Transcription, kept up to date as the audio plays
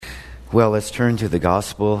Well, let's turn to the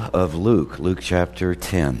Gospel of Luke, Luke chapter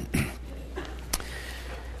 10.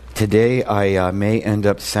 Today I may end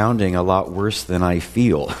up sounding a lot worse than I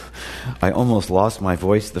feel. I almost lost my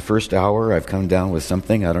voice the first hour. I've come down with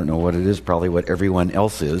something. I don't know what it is, probably what everyone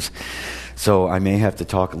else is. So I may have to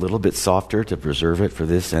talk a little bit softer to preserve it for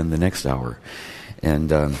this and the next hour.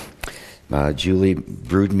 And Julie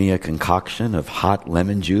brewed me a concoction of hot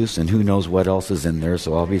lemon juice, and who knows what else is in there,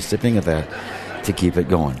 so I'll be sipping of that to keep it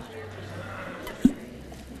going.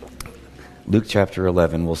 Luke chapter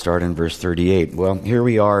 11, we'll start in verse 38. Well, here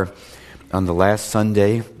we are on the last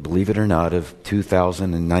Sunday, believe it or not, of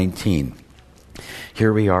 2019.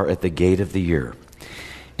 Here we are at the gate of the year.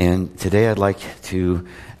 And today I'd like to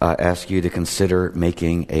ask you to consider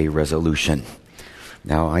making a resolution.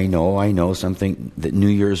 Now, I know something that New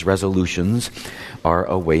Year's resolutions are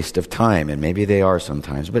a waste of time, and maybe they are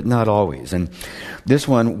sometimes, but not always. And this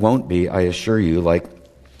one won't be, I assure you, like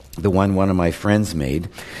the one of my friends made.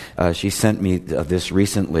 She sent me this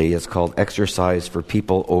recently. It's called Exercise for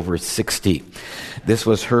People Over 60. This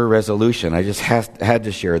was her resolution. I just had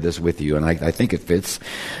to share this with you, and I think it fits.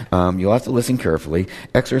 You'll have to listen carefully.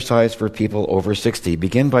 Exercise for people over 60.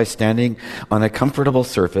 Begin by standing on a comfortable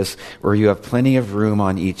surface where you have plenty of room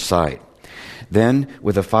on each side. Then,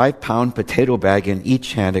 with a 5-pound potato bag in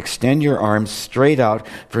each hand, extend your arms straight out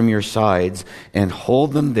from your sides and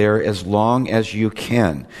hold them there as long as you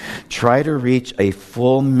can. Try to reach a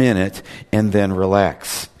full minute and then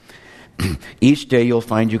relax. Each day you'll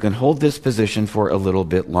find you can hold this position for a little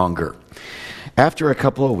bit longer. After a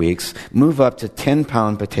couple of weeks, move up to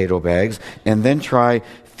 10-pound potato bags and then try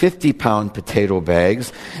 50-pound potato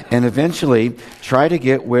bags, and eventually try to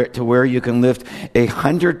get where you can lift a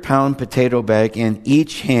 100-pound potato bag in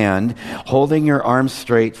each hand, holding your arms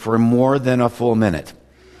straight for more than a full minute.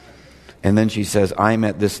 And then she says, I'm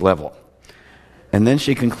at this level. And then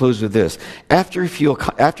she concludes with this. After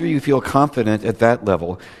you feel confident at that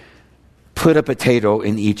level, put a potato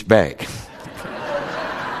in each bag.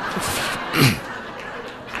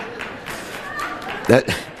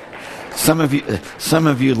 Some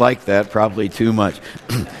of you like that, probably too much.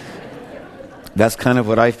 That's kind of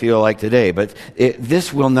what I feel like today. But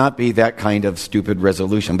this will not be that kind of stupid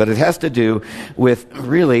resolution. But it has to do with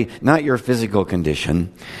really not your physical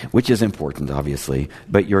condition, which is important, obviously,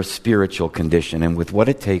 but your spiritual condition and with what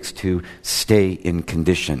it takes to stay in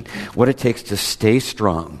condition, what it takes to stay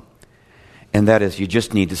strong. And that is, you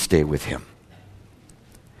just need to stay with Him.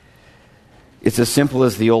 It's as simple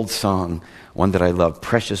as the old song, one that I love,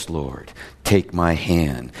 Precious Lord, take my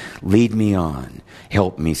hand, lead me on,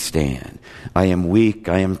 help me stand. I am weak,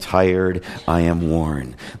 I am tired, I am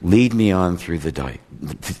worn. Lead me on through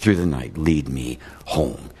the night, lead me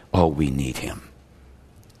home. Oh, we need Him.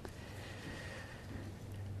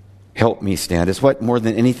 Help me stand. It's what, more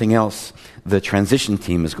than anything else, the transition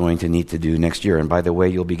team is going to need to do next year. And by the way,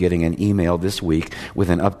 you'll be getting an email this week with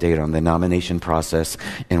an update on the nomination process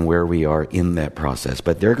and where we are in that process.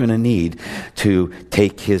 But they're going to need to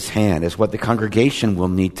take His hand. It's what the congregation will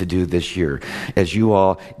need to do this year as you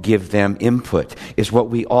all give them input. It's what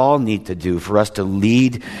we all need to do for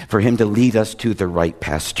Him to lead us to the right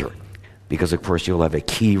pastor. Because, of course, you'll have a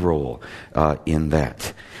key role in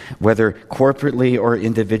that. Whether corporately or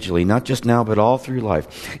individually, not just now, but all through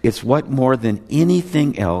life. It's what more than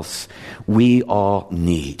anything else we all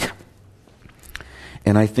need.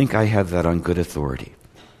 And I think I have that on good authority.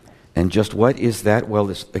 And just what is that? Well,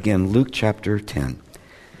 it's, again, Luke chapter 10,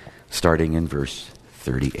 starting in verse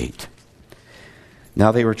 38.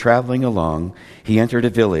 Now they were traveling along. He entered a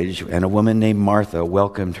village, and a woman named Martha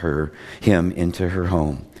welcomed him into her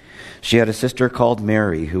home. She had a sister called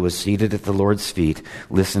Mary who was seated at the Lord's feet,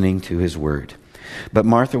 listening to His word. But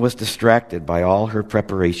Martha was distracted by all her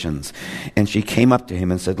preparations, and she came up to Him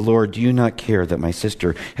and said, Lord, do you not care that my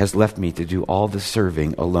sister has left me to do all the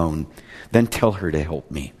serving alone? Then tell her to help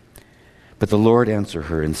me. But the Lord answered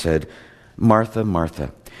her and said, Martha,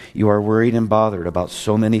 Martha, you are worried and bothered about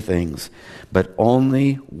so many things, but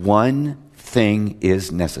only one thing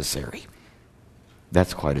is necessary.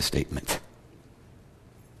 That's quite a statement.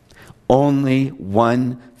 Only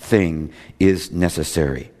one thing is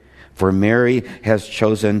necessary. For Mary has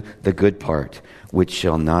chosen the good part, which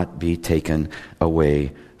shall not be taken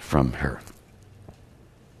away from her.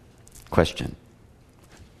 Question.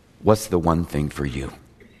 What's the one thing for you?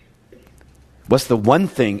 What's the one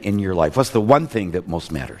thing in your life? What's the one thing that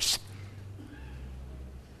most matters?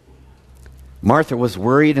 Martha was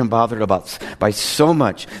worried and bothered by so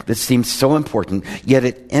much that seemed so important, yet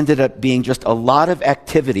it ended up being just a lot of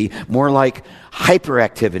activity, more like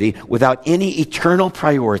hyperactivity, without any eternal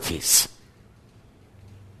priorities.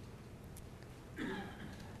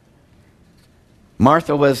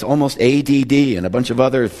 Martha was almost ADD and a bunch of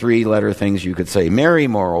other three-letter things you could say. Mary,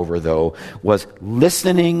 moreover, though, was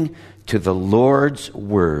listening to the Lord's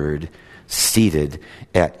word, seated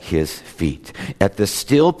at his feet. At the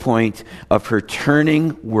still point of her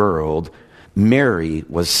turning world, Mary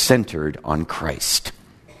was centered on Christ.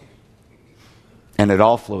 And it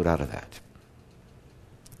all flowed out of that.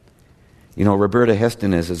 You know, Roberta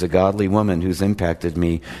Heston is a godly woman who's impacted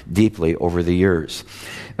me deeply over the years.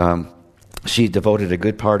 She devoted a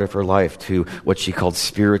good part of her life to what she called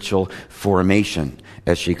spiritual formation,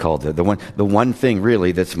 as she called it. The one thing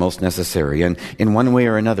really that's most necessary. And in one way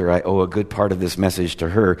or another, I owe a good part of this message to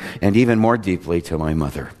her, and even more deeply to my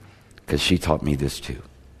mother, because she taught me this too.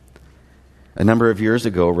 A number of years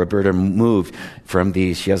ago, Roberta moved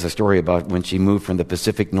she has a story about when she moved from the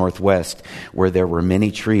Pacific Northwest, where there were many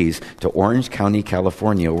trees, to Orange County,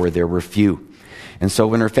 California, where there were few. And so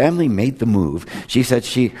when her family made the move, she said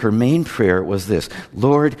her main prayer was this: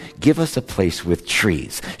 Lord, give us a place with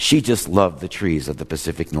trees. She just loved the trees of the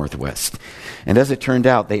Pacific Northwest. And as it turned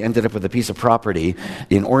out, they ended up with a piece of property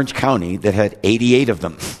in Orange County that had 88 of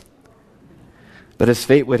them. But as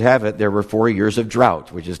fate would have it, there were 4 years of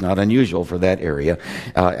drought, which is not unusual for that area,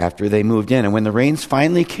 after they moved in. And when the rains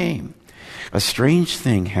finally came, a strange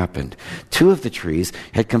thing happened. 2 of the trees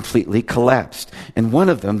had completely collapsed. And one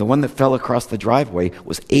of them, the one that fell across the driveway,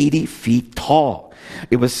 was 80 feet tall.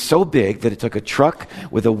 It was so big that it took a truck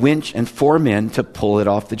with a winch and 4 men to pull it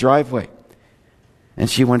off the driveway. And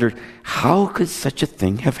she wondered, how could such a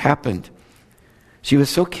thing have happened? She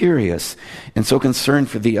was so curious and so concerned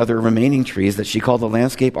for the other remaining trees that she called a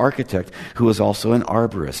landscape architect who was also an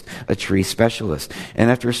arborist, a tree specialist.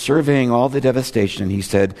 And after surveying all the devastation, he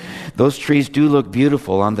said, those trees do look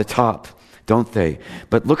beautiful on the top, don't they?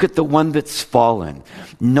 But look at the one that's fallen.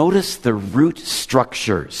 Notice the root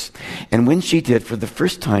structures. And when she did, for the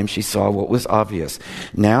first time, she saw what was obvious.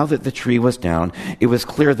 Now that the tree was down, it was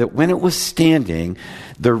clear that when it was standing,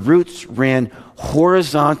 the roots ran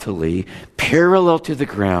horizontally, parallel to the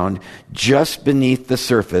ground, just beneath the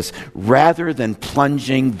surface, rather than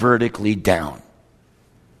plunging vertically down.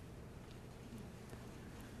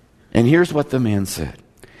 And here's what the man said.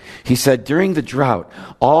 He said, during the drought,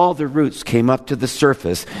 all the roots came up to the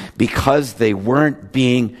surface because they weren't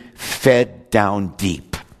being fed down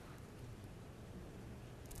deep.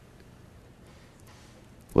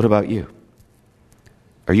 What about you?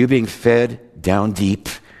 Are you being fed down deep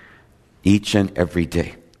each and every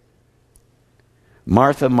day?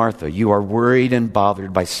 Martha, Martha, you are worried and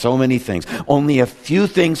bothered by so many things. Only a few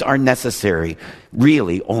things are necessary,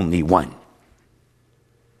 really only one,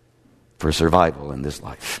 for survival in this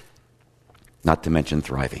life, not to mention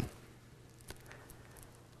thriving.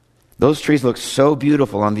 Those trees look so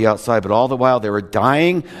beautiful on the outside, but all the while they were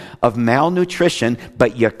dying of malnutrition,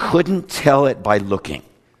 but you couldn't tell it by looking.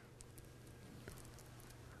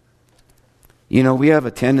 You know, we have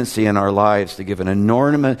a tendency in our lives to give an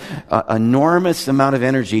enormous amount of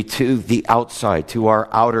energy to the outside, to our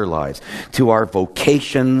outer lives, to our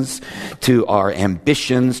vocations, to our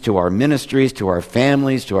ambitions, to our ministries, to our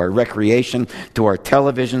families, to our recreation, to our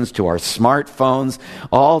televisions, to our smartphones,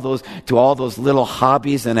 all those little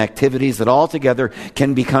hobbies and activities that all together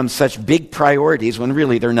can become such big priorities when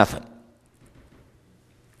really they're nothing.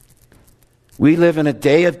 We live in a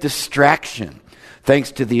day of distraction,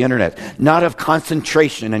 thanks to the internet, not of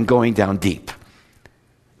concentration and going down deep.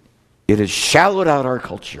 It has shallowed out our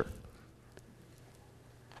culture.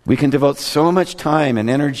 We can devote so much time and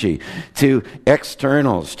energy to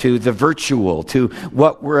externals, to the virtual, to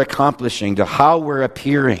what we're accomplishing, to how we're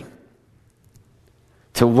appearing,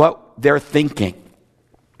 to what they're thinking.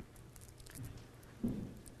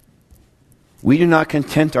 We do not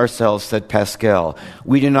content ourselves, said Pascal.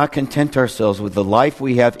 We do not content ourselves with the life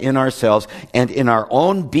we have in ourselves and in our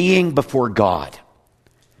own being before God.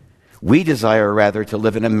 We desire rather to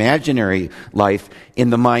live an imaginary life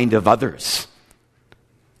in the mind of others.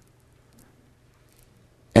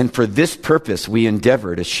 And for this purpose we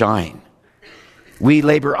endeavor to shine. We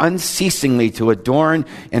labor unceasingly to adorn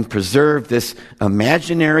and preserve this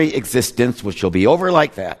imaginary existence, which will be over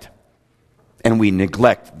like that. And we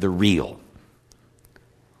neglect the real.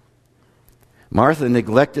 Martha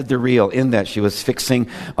neglected the real in that she was fixing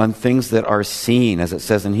on things that are seen, as it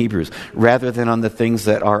says in Hebrews, rather than on the things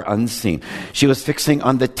that are unseen. She was fixing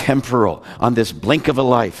on the temporal, on this blink of a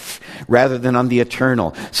life, rather than on the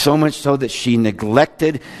eternal. So much so that she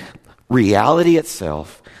neglected reality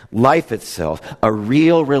itself, life itself, a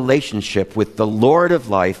real relationship with the Lord of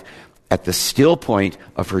life at the still point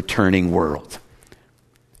of her turning world.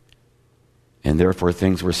 And therefore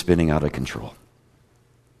things were spinning out of control.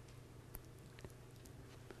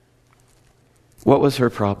 What was her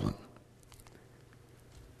problem?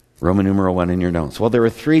 Roman numeral 1 in your notes. Well, there were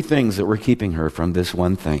 3 things that were keeping her from this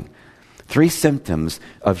one thing. 3 symptoms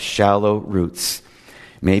of shallow roots.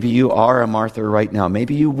 Maybe you are a Martha right now.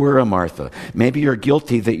 Maybe you were a Martha. Maybe you're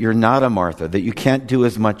guilty that you're not a Martha, that you can't do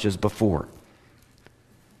as much as before.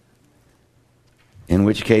 In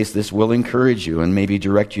which case, this will encourage you and maybe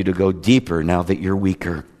direct you to go deeper now that you're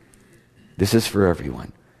weaker. This is for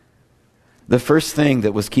everyone. The first thing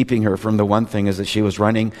that was keeping her from the one thing is that she was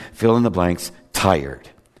running, fill in the blanks, tired.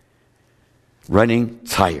 Running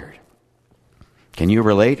tired. Can you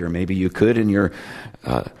relate? Or maybe you could in your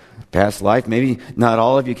past life. Maybe not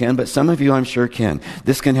all of you can, but some of you I'm sure can.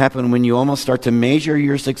 This can happen when you almost start to measure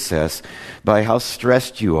your success by how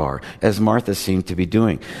stressed you are, as Martha seemed to be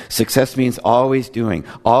doing. Success means always doing,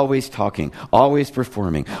 always talking, always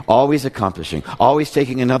performing, always accomplishing, always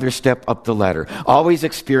taking another step up the ladder, always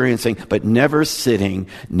experiencing, but never sitting,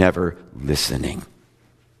 never listening.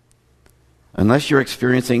 Unless you're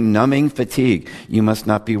experiencing numbing fatigue, you must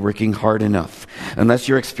not be working hard enough. Unless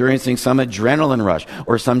you're experiencing some adrenaline rush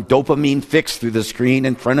or some dopamine fix through the screen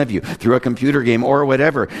in front of you, through a computer game or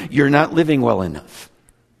whatever, you're not living well enough.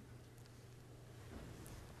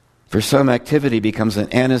 For some, activity becomes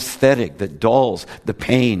an anesthetic that dulls the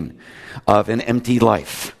pain of an empty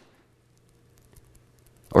life,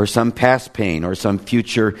 or some past pain, or some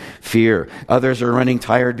future fear. Others are running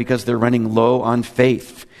tired because they're running low on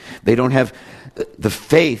faith. They don't have the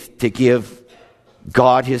faith to give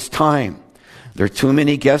God His time. There are too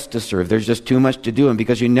many guests to serve. There's just too much to do. And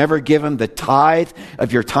because you never give Him the tithe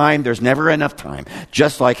of your time, there's never enough time.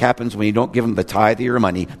 Just like happens when you don't give Him the tithe of your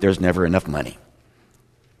money, there's never enough money.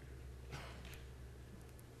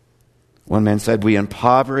 One man said, we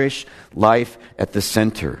impoverish life at the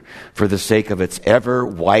center for the sake of its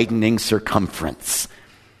ever-widening circumference.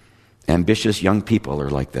 Ambitious young people are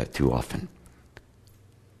like that too often.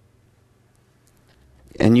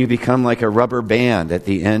 And you become like a rubber band at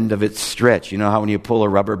the end of its stretch. You know how when you pull a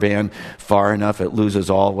rubber band far enough, it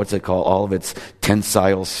loses all of its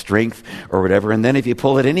tensile strength or whatever. And then if you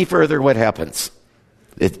pull it any further, what happens?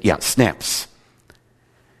 It snaps.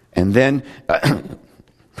 And then,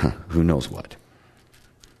 who knows what?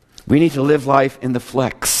 We need to live life in the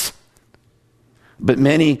flex. But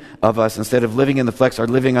many of us, instead of living in the flex, are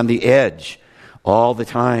living on the edge all the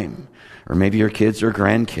time. Or maybe your kids or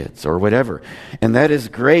grandkids or whatever. And that is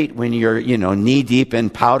great when you're, knee-deep in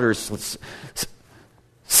powder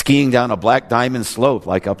skiing down a black diamond slope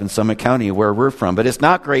like up in Summit County where we're from. But it's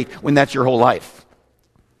not great when that's your whole life.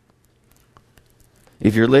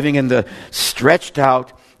 If you're living in the stretched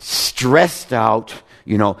out, stressed out,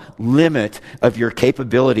 limit of your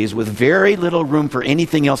capabilities with very little room for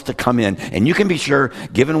anything else to come in. And you can be sure,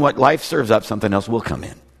 given what life serves up, something else will come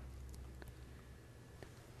in.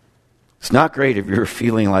 It's not great if you're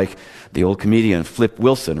feeling like the old comedian Flip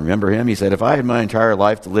Wilson. Remember him? He said, if I had my entire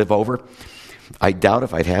life to live over, I doubt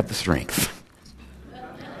if I'd have the strength.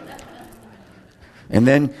 And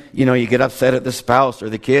then, you get upset at the spouse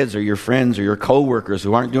or the kids or your friends or your coworkers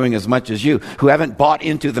who aren't doing as much as you, who haven't bought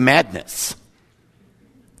into the madness.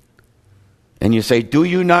 And you say, do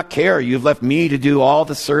you not care? You've left me to do all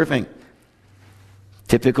the serving.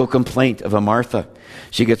 Typical complaint of a Martha.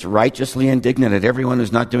 She gets righteously indignant at everyone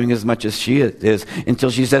who's not doing as much as she is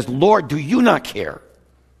until she says, Lord, do you not care?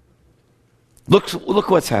 Look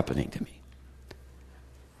what's happening to me.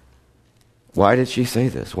 Why did she say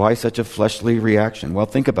this? Why such a fleshly reaction? Well,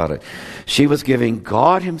 think about it. She was giving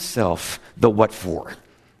God Himself the what for.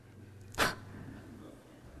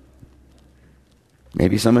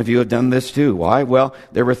 Maybe some of you have done this too. Why? Well,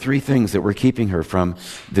 there were 3 things that were keeping her from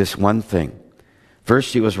this one thing. First,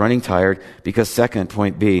 she was running tired because second,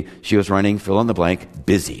 point B, she was running, fill in the blank,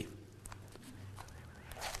 busy.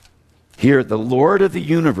 Here, the Lord of the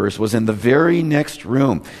universe was in the very next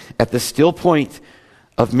room at the still point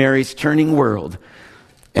of Mary's turning world.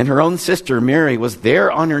 And her own sister, Mary, was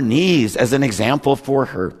there on her knees as an example for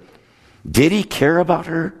her. Did He care about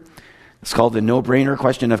her? It's called the no-brainer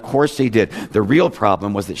question. Of course He did. The real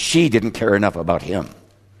problem was that she didn't care enough about Him.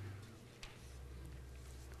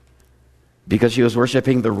 Because she was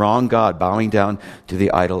worshiping the wrong God, bowing down to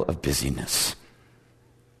the idol of busyness.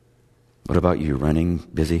 What about you? Running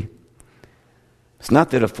busy? It's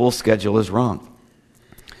not that a full schedule is wrong.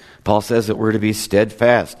 Paul says that we're to be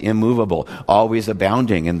steadfast, immovable, always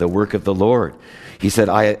abounding in the work of the Lord. He said,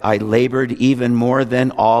 I labored even more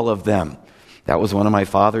than all of them. That was one of my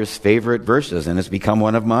father's favorite verses, and it's become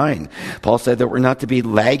one of mine. Paul said that we're not to be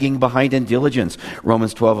lagging behind in diligence,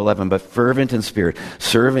 Romans 12:11, but fervent in spirit,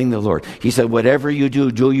 serving the Lord. He said, whatever you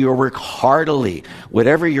do, do your work heartily,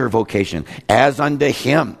 whatever your vocation, as unto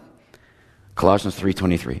Him. Colossians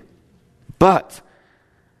 3:23. But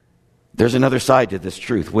there's another side to this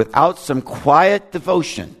truth. Without some quiet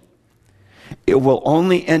devotion, it will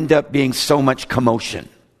only end up being so much commotion.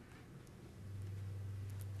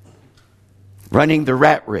 Running the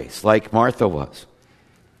rat race like Martha was.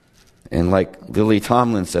 And like Lily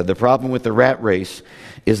Tomlin said, the problem with the rat race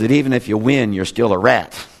is that even if you win, you're still a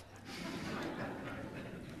rat.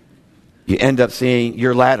 You end up seeing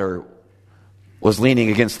your ladder was leaning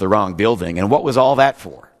against the wrong building. And what was all that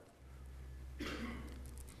for?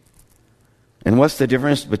 And what's the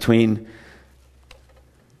difference between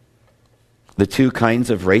the two kinds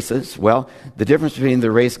of races? Well, the difference between the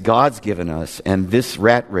race God's given us and this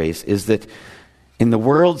rat race is that in the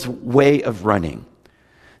world's way of running,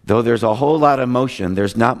 though there's a whole lot of motion,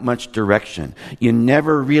 there's not much direction. You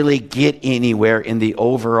never really get anywhere in the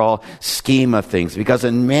overall scheme of things. Because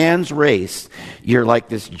in man's race, you're like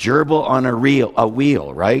this gerbil on a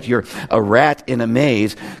wheel, right? You're a rat in a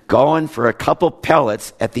maze going for a couple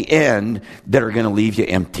pellets at the end that are going to leave you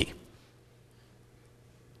empty.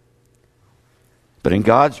 But in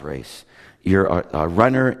God's race, you're a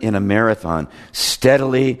runner in a marathon,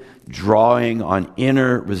 steadily drawing on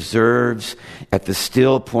inner reserves at the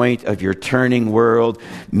still point of your turning world,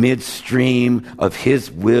 midstream of His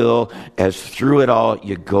will, as through it all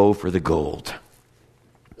you go for the gold.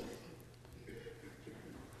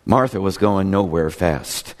 Martha was going nowhere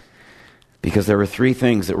fast because there were three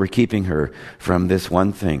things that were keeping her from this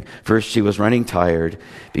one thing. First, she was running tired,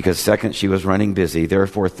 because second, she was running busy.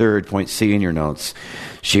 Therefore, third, point C in your notes,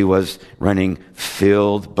 she was running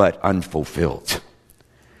filled but unfulfilled.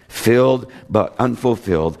 Filled but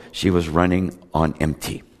unfulfilled, she was running on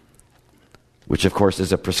empty, which of course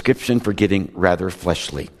is a prescription for getting rather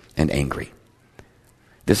fleshly and angry.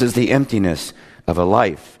 This is the emptiness of a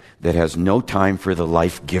life that has no time for the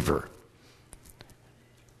life giver.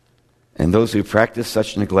 And those who practice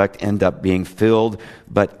such neglect end up being filled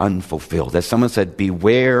but unfulfilled. As someone said,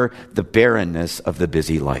 beware the barrenness of the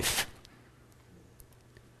busy life.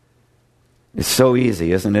 It's so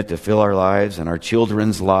easy, isn't it, to fill our lives and our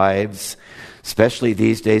children's lives. Especially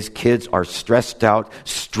these days, kids are stressed out,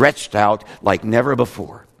 stretched out like never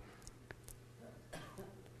before.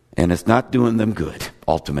 And it's not doing them good,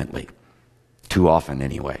 ultimately. Too often,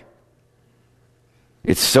 anyway.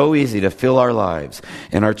 It's so easy to fill our lives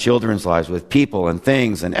and our children's lives with people and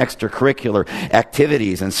things and extracurricular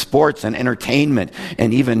activities and sports and entertainment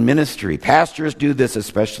and even ministry. Pastors do this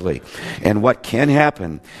especially. And what can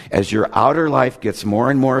happen as your outer life gets more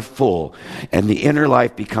and more full and the inner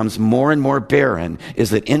life becomes more and more barren is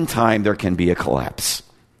that in time there can be a collapse.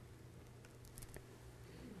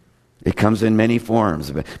 It comes in many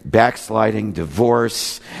forms: backsliding,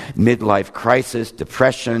 divorce, midlife crisis,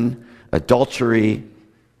 depression, adultery,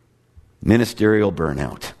 ministerial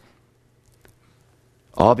burnout.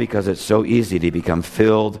 All because it's so easy to become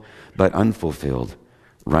filled but unfulfilled,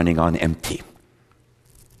 running on empty.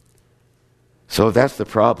 So if that's the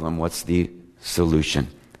problem, what's the solution?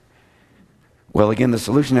 Well, again, the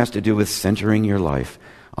solution has to do with centering your life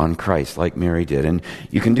on Christ, like Mary did. And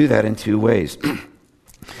you can do that in two ways.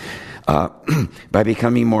 By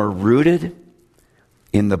becoming more rooted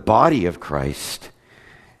in the body of Christ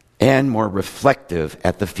and more reflective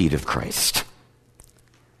at the feet of Christ.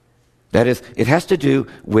 That is, it has to do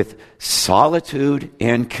with solitude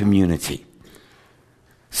and community. It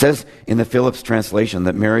says in the Phillips translation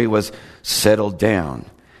that Mary was settled down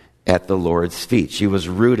at the Lord's feet. She was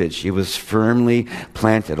rooted. She was firmly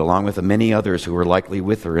planted, along with the many others who were likely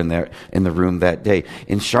with her in the room that day.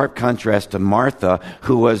 In sharp contrast to Martha,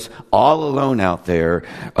 who was all alone out there,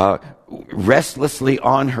 restlessly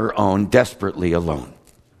on her own, desperately alone.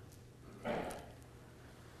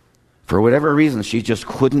 For whatever reason, she just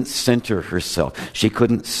couldn't center herself. She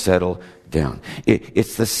couldn't settle down.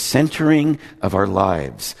 It's the centering of our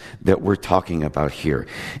lives that we're talking about here.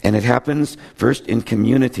 And it happens first in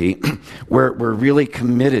community where we're really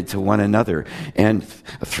committed to one another, and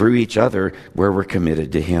through each other where we're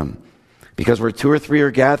committed to Him. Because where two or three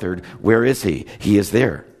are gathered, where is He? He is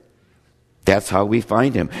there. That's how we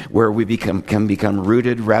find Him, where we can become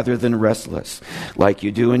rooted rather than restless, like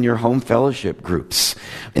you do in your home fellowship groups,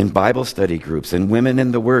 in Bible study groups, in Women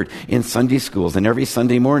in the Word, in Sunday schools, and every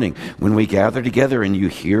Sunday morning when we gather together and you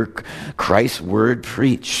hear Christ's Word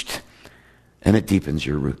preached, and it deepens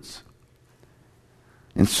your roots.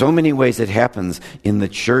 In so many ways it happens in the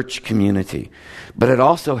church community, but it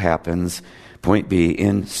also happens, point B,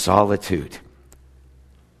 in solitude,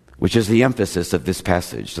 which is the emphasis of this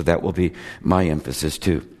passage. So that will be my emphasis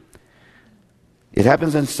too. It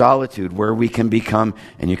happens in solitude where we can become,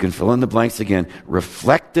 and you can fill in the blanks again,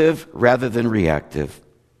 reflective rather than reactive.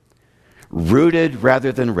 rooted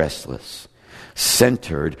rather than restless,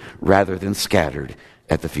 centered rather than scattered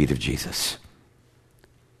at the feet of Jesus.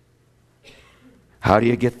 How do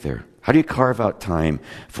you get there? How do you carve out time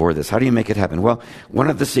for this? How do you make it happen? Well, one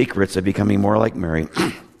of the secrets of becoming more like Mary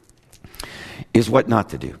is what not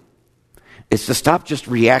to do. It's to stop just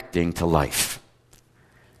reacting to life.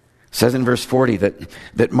 It says in verse 40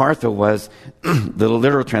 that Martha was, the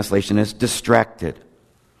literal translation is distracted.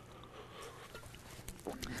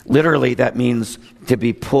 Literally, that means to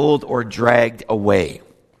be pulled or dragged away.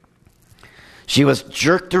 She was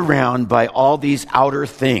jerked around by all these outer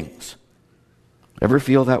things. Ever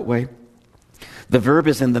feel that way? The verb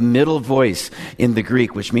is in the middle voice in the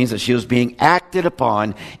Greek, which means that she was being acted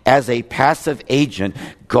upon as a passive agent,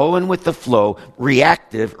 going with the flow,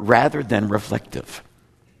 reactive rather than reflective.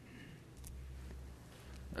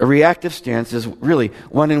 A reactive stance is really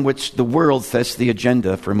one in which the world sets the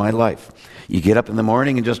agenda for my life. You get up in the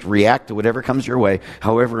morning and just react to whatever comes your way,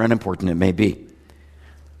 however unimportant it may be.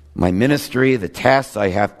 My ministry, the tasks I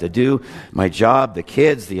have to do, my job, the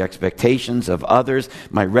kids, the expectations of others,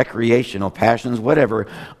 my recreational passions, whatever,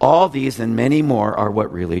 all these and many more are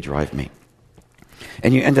what really drive me.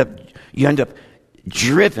 And you end up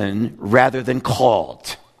driven rather than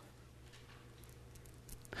called.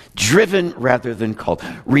 Driven rather than called.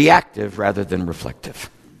 Reactive rather than reflective.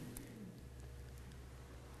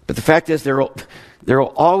 But the fact is there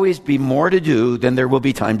will always be more to do than there will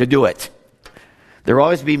be time to do it. There will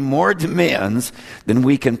always be more demands than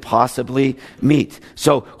we can possibly meet.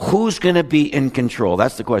 So who's going to be in control?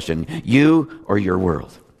 That's the question. You or your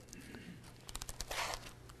world?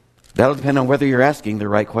 That'll depend on whether you're asking the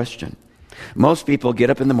right question. Most people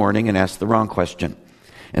get up in the morning and ask the wrong question.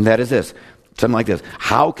 And that is this. Something like this.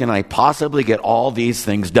 How can I possibly get all these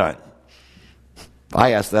things done?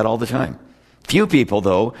 I ask that all the time. Few people,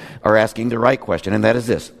 though, are asking the right question. And that is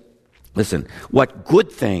this. Listen, what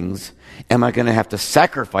good things am I going to have to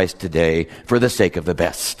sacrifice today for the sake of the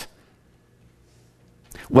best?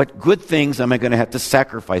 What good things am I going to have to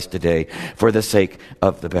sacrifice today for the sake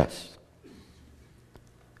of the best?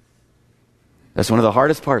 That's one of the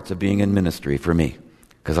hardest parts of being in ministry for me,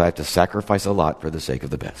 because I have to sacrifice a lot for the sake of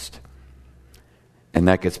the best. And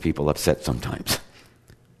that gets people upset sometimes.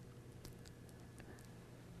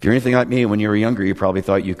 If you're anything like me, when you were younger, you probably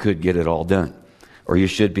thought you could get it all done. Or you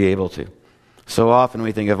should be able to. So often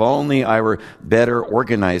we think, if only I were better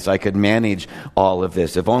organized, I could manage all of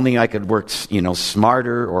this. If only I could work,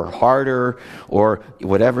 smarter or harder or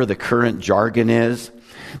whatever the current jargon is.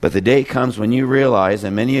 But the day comes when you realize,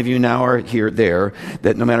 and many of you now are there,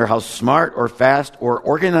 that no matter how smart or fast or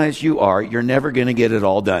organized you are, you're never going to get it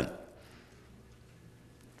all done.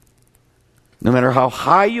 No matter how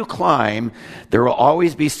high you climb, there will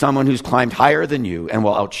always be someone who's climbed higher than you and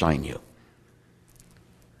will outshine you.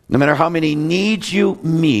 No matter how many needs you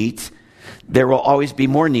meet, there will always be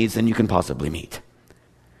more needs than you can possibly meet.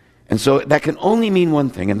 And so that can only mean one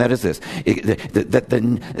thing, and that is this.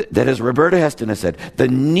 That as Roberta Heston has said, the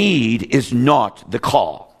need is not the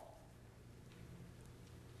call.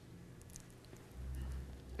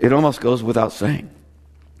 It almost goes without saying.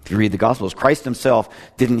 If you read the Gospels, Christ himself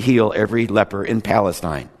didn't heal every leper in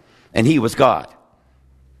Palestine. And he was God.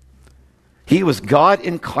 He was God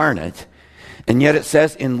incarnate. And yet it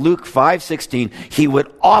says in Luke 5:16, he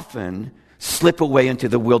would often slip away into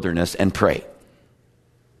the wilderness and pray.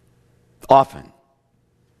 Often.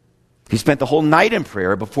 He spent the whole night in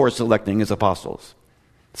prayer before selecting his apostles.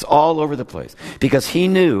 It's all over the place. Because he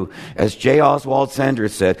knew, as J. Oswald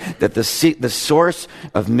Sanders said, that the source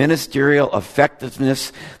of ministerial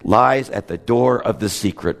effectiveness lies at the door of the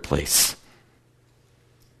secret place.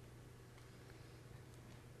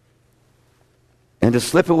 And to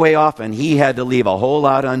slip away often, he had to leave a whole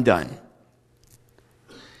lot undone.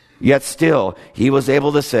 Yet still, he was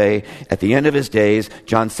able to say, at the end of his days,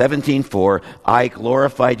 John 17:4, I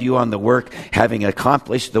glorified you on the work, having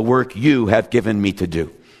accomplished the work you have given me to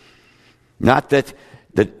do. Not that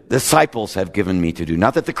the disciples have given me to do,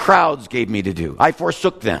 not that the crowds gave me to do. I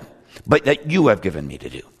forsook them, but that you have given me to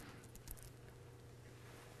do.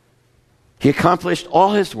 He accomplished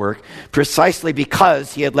all his work precisely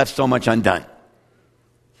because he had left so much undone.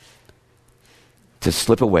 To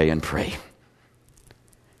slip away and pray.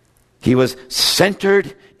 He was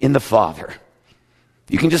centered in the Father.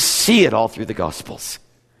 You can just see it all through the Gospels.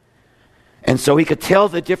 And so he could tell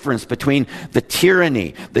the difference between the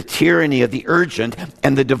tyranny of the urgent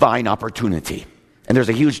and the divine opportunity. And there's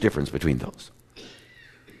a huge difference between those.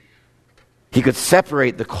 He could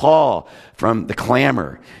separate the call from the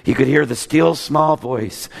clamor. He could hear the still small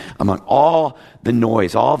voice among all the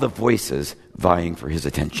noise, all the voices vying for his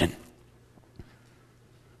attention.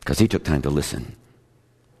 because he took time to listen.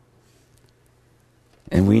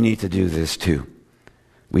 And we need to do this too.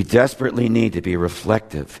 We desperately need to be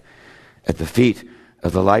reflective at the feet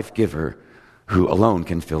of the life giver who alone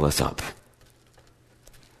can fill us up,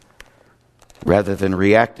 rather than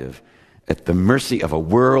reactive at the mercy of a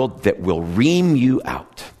world that will ream you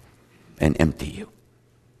out and empty you.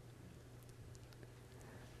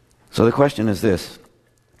 So the question is this: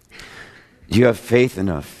 do you have faith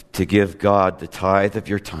enough to give God the tithe of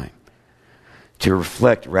your time, to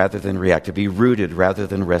reflect rather than react, to be rooted rather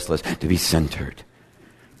than restless, to be centered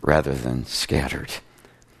rather than scattered?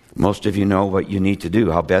 Most of you know what you need to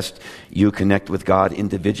do, how best you connect with God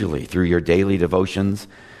individually through your daily devotions,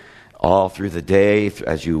 all through the day,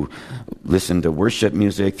 as you listen to worship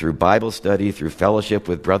music, through Bible study, through fellowship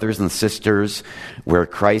with brothers and sisters where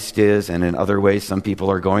Christ is, and in other ways some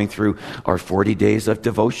people are going through our 40 days of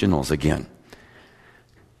devotionals again,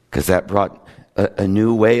 because that brought a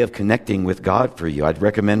new way of connecting with God for you. I'd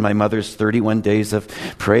recommend my mother's 31 Days of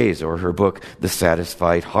Praise or her book, The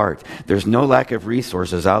Satisfied Heart. There's no lack of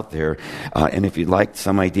resources out there. And if you'd like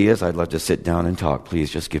some ideas, I'd love to sit down and talk. Please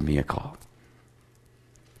just give me a call.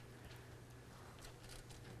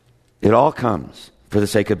 It all comes for the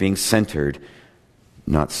sake of being centered,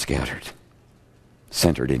 not scattered.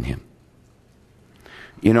 Centered in Him.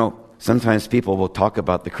 You know, sometimes people will talk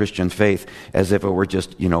about the Christian faith as if it were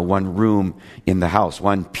just, one room in the house,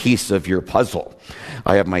 one piece of your puzzle.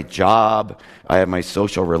 I have my job, I have my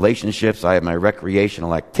social relationships, I have my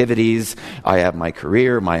recreational activities, I have my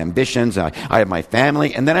career, my ambitions, I have my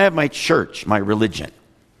family, and then I have my church, my religion.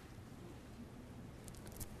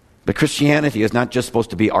 But Christianity is not just supposed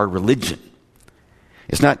to be our religion.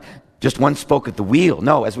 It's not just one spoke at the wheel.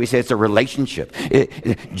 No, as we say, it's a relationship.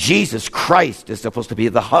 Jesus Christ is supposed to be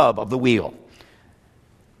the hub of the wheel.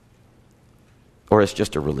 Or it's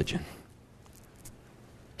just a religion.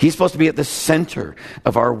 He's supposed to be at the center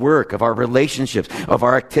of our work, of our relationships, of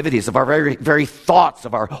our activities, of our very, very thoughts,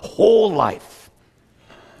 of our whole life.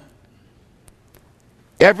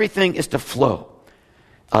 Everything is to flow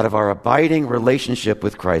out of our abiding relationship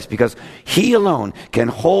with Christ, because He alone can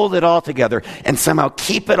hold it all together and somehow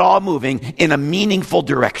keep it all moving in a meaningful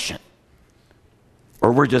direction.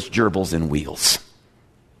 Or we're just gerbils in wheels.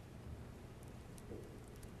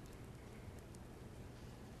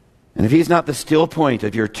 And if He's not the still point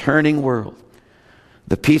of your turning world,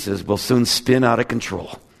 the pieces will soon spin out of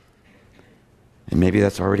control. And maybe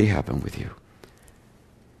that's already happened with you.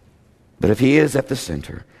 But if He is at the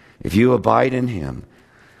center, if you abide in Him,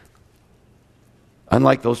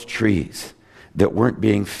 unlike those trees that weren't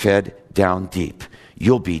being fed down deep,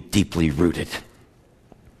 you'll be deeply rooted.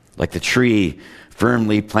 Like the tree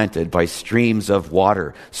firmly planted by streams of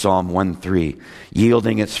water, Psalm 1:3,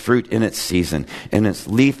 yielding its fruit in its season, and its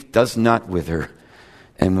leaf does not wither.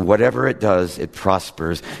 And whatever it does, it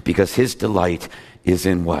prospers, because His delight is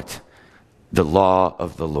in what? The law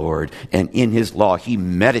of the Lord. And in His law, He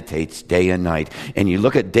meditates day and night. And you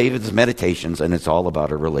look at David's meditations, and it's all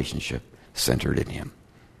about a relationship centered in Him.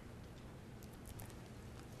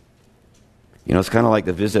 It's kind of like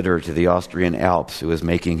the visitor to the Austrian Alps who was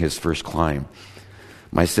making his first climb.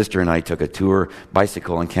 My sister and I took a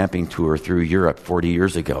bicycle and camping tour through Europe 40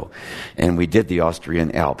 years ago. And we did the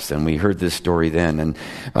Austrian Alps, and we heard this story then. And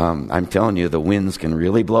I'm telling you, the winds can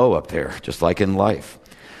really blow up there, just like in life.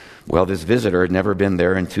 Well, this visitor had never been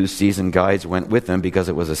there, and 2 seasoned guides went with them because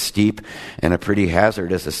it was a steep and a pretty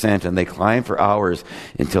hazardous ascent, and they climbed for hours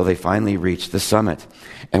until they finally reached the summit.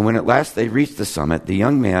 And when at last they reached the summit, the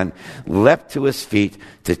young man leapt to his feet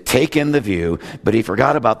to take in the view, but he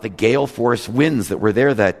forgot about the gale force winds that were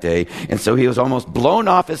there that day, and so he was almost blown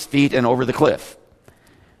off his feet and over the cliff.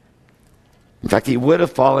 In fact, he would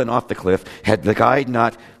have fallen off the cliff had the guide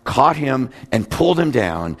not caught him and pulled him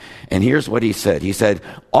down. And here's what he said. He said,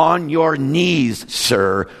 "On your knees,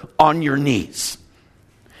 sir, on your knees.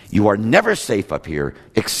 You are never safe up here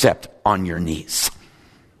except on your knees."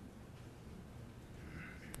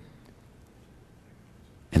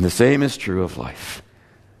 And the same is true of life.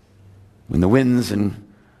 When the winds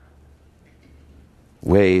and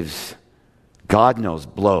waves, God knows,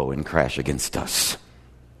 blow and crash against us.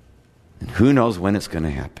 And who knows when it's going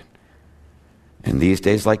to happen. And these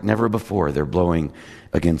days, like never before, they're blowing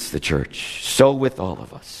against the church. So with all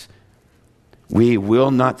of us, we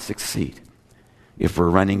will not succeed if we're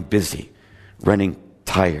running busy, running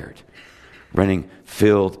tired, running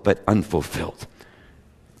filled but unfulfilled,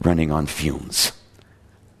 running on fumes.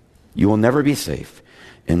 You will never be safe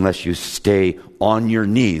unless you stay on your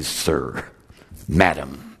knees, sir,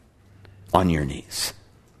 madam, on your knees.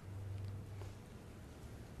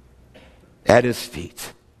 At His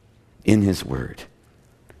feet, in His word,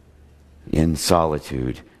 in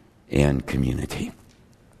solitude and community.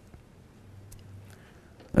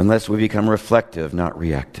 Unless we become reflective, not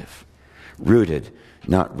reactive, rooted,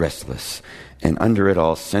 not restless, and under it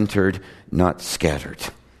all, centered, not scattered.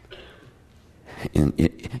 In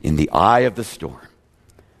the eye of the storm,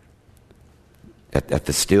 at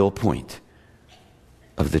the still point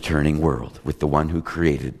of the turning world, with the one who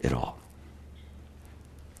created it all.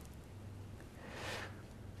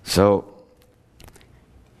 So,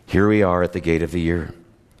 here we are at the gate of the year.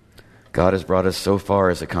 God has brought us so far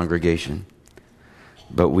as a congregation,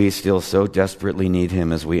 but we still so desperately need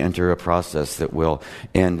Him as we enter a process that will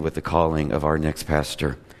end with the calling of our next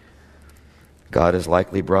pastor. God has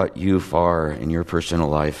likely brought you far in your personal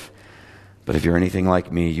life, but if you're anything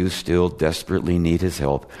like me, you still desperately need His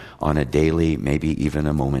help on a daily, maybe even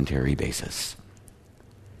a momentary basis.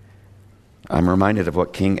 I'm reminded of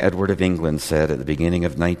what King Edward of England said at the beginning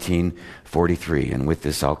of 1943, and with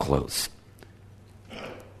this I'll close.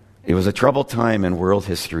 It was a troubled time in world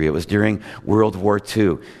history. It was during World War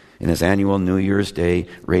II, in his annual New Year's Day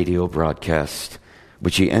radio broadcast,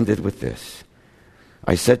 which he ended with this.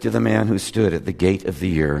 I said to the man who stood at the gate of the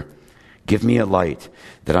year, "Give me a light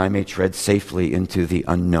that I may tread safely into the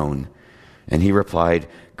unknown." And he replied,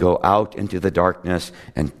 "Go out into the darkness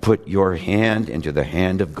and put your hand into the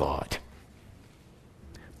hand of God."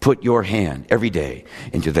 Put your hand every day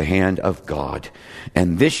into the hand of God,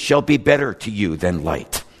 and this shall be better to you than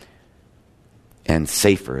light, and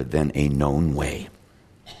safer than a known way.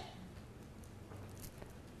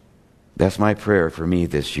 That's my prayer for me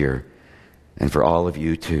this year, and for all of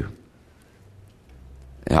you too.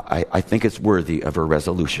 I think it's worthy of a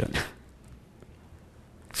resolution.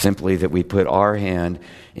 Simply that we put our hand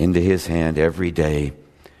into His hand every day,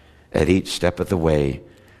 at each step of the way,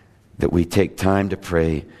 that we take time to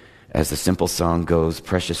pray, as the simple song goes,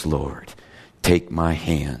 "Precious Lord, take my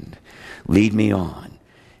hand, lead me on,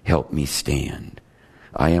 help me stand.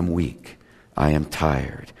 I am weak, I am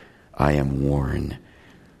tired, I am worn.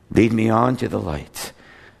 Lead me on to the light,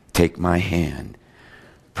 take my hand,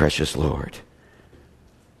 precious Lord.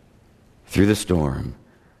 Through the storm,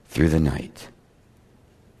 through the night,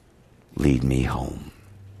 lead me home."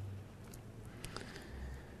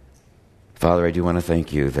 Father, I do want to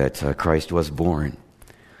thank you that Christ was born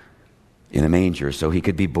in a manger so He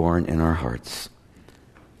could be born in our hearts,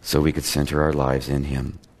 so we could center our lives in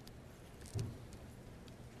Him.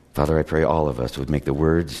 Father, I pray all of us would make the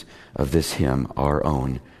words of this hymn our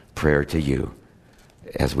own prayer to you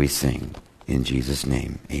as we sing. In Jesus'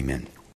 name, amen.